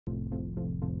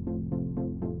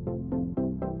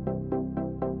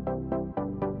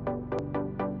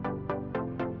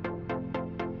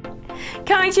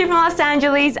Coming to you from Los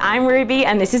Angeles, I'm Ruby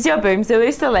and this is your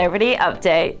Boomzulu Celebrity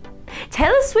Update.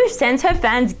 Taylor Swift sends her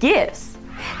fans gifts.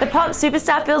 The pop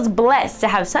superstar feels blessed to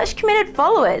have such committed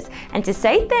followers, and to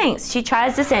say thanks, she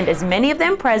tries to send as many of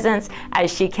them presents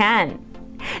as she can.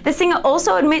 The singer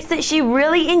also admits that she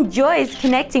really enjoys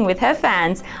connecting with her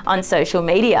fans on social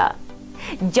media.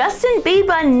 Justin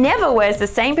Bieber never wears the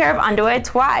same pair of underwear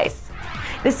twice.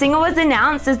 The singer was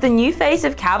announced as the new face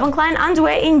of Calvin Klein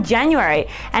underwear in January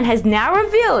and has now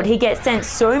revealed he gets sent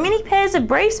so many pairs of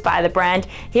briefs by the brand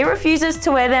he refuses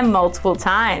to wear them multiple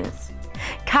times.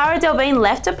 Cara Delevingne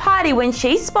left a party when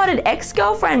she spotted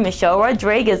ex-girlfriend Michelle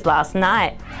Rodriguez last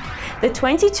night. The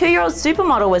 22-year-old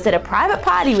supermodel was at a private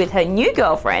party with her new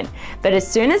girlfriend, but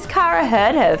as soon as Cara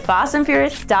heard her Fast and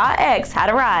Furious star ex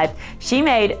had arrived, she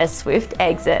made a swift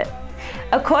exit.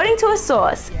 According to a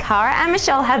source, Cara and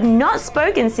Michelle have not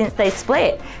spoken since they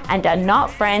split and are not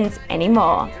friends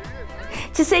anymore.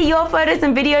 To see your photos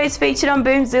and videos featured on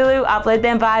Boomzulu, upload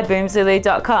them via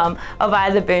boomzulu.com or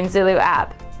via the Boomzulu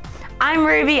app. I'm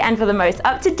Ruby, and for the most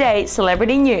up-to-date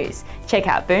celebrity news, check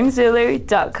out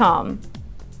boomzulu.com.